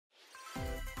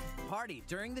party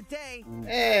during the day.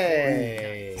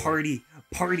 Hey. Party.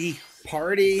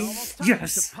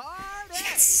 Yes.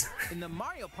 Yes. In the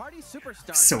Mario Party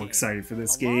Superstars So game, excited for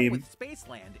this along game. with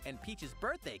Spaceland and Peach's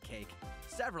birthday cake,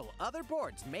 several other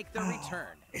boards make their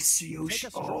return. It's Yoshi. Take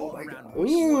a stroll Oh my around god.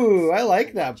 Ooh, I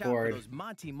like that Watch out for board. those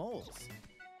Monty moles.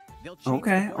 They'll change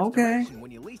Okay, the board's okay. direction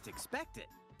when you least expect it.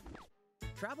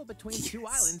 Travel between two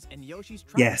Yes. islands and Yoshi's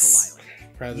tropical Yes. island.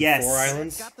 Rather than Yes. 4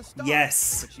 islands. Got the star,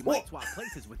 Yes. but she might swap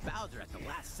places with Bowser at the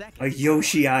last second. A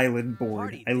Yoshi Island board.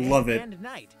 Party I day love it. and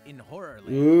night in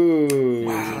Horrorland. Ooh.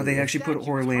 Wow, they actually put Statues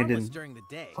Horrorland harmless in. during the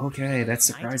day. Okay, that's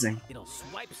At night, surprising. It'll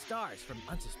swipe stars from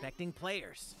unsuspecting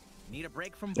players. Need a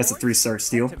break from That's a boards? 3-star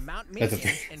steal. Head to Mount That's a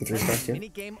Minigames and 3-star play steal.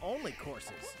 Minigame only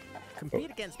courses.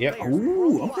 Compete against Yep. players Ooh,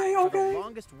 worldwide okay, for the okay.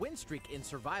 longest win streak in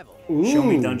survival. Show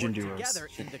me Ooh. Dungeon Work Duos. together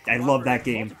in the I love that cooperative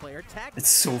game. multiplayer tag It's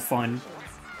so fun.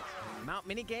 Mount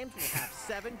Minigames will have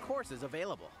 7 courses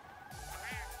available.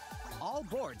 All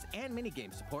boards and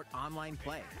minigames support online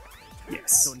play.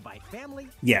 Yes. So invite family,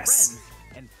 Yes. friends,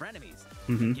 and frenemies.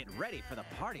 Mhm. Get ready for the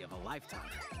party of a lifetime.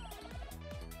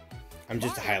 I'm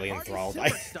just highly Party enthralled.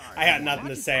 Superstars. I got nothing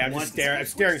to say. I'm just staring. I'm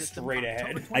staring System straight October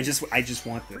ahead. 20th. I just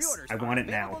want this. Pre-orders I are want it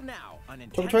available now. on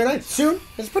October Nintendo 29th. Soon.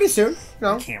 It's pretty soon.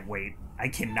 No. Can't wait. I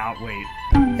cannot wait.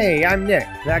 Hey, I'm Nick,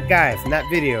 that guy from that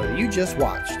video that you just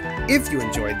watched. If you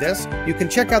enjoyed this, you can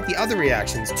check out the other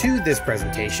reactions to this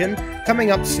presentation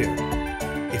coming up soon.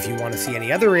 If you want to see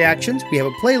any other reactions, we have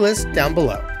a playlist down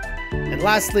below. And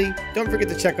lastly, don't forget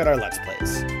to check out our Let's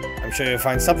Plays. I'm sure you'll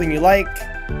find something you like,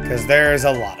 because there's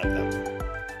a lot of them.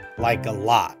 Like a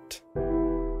lot.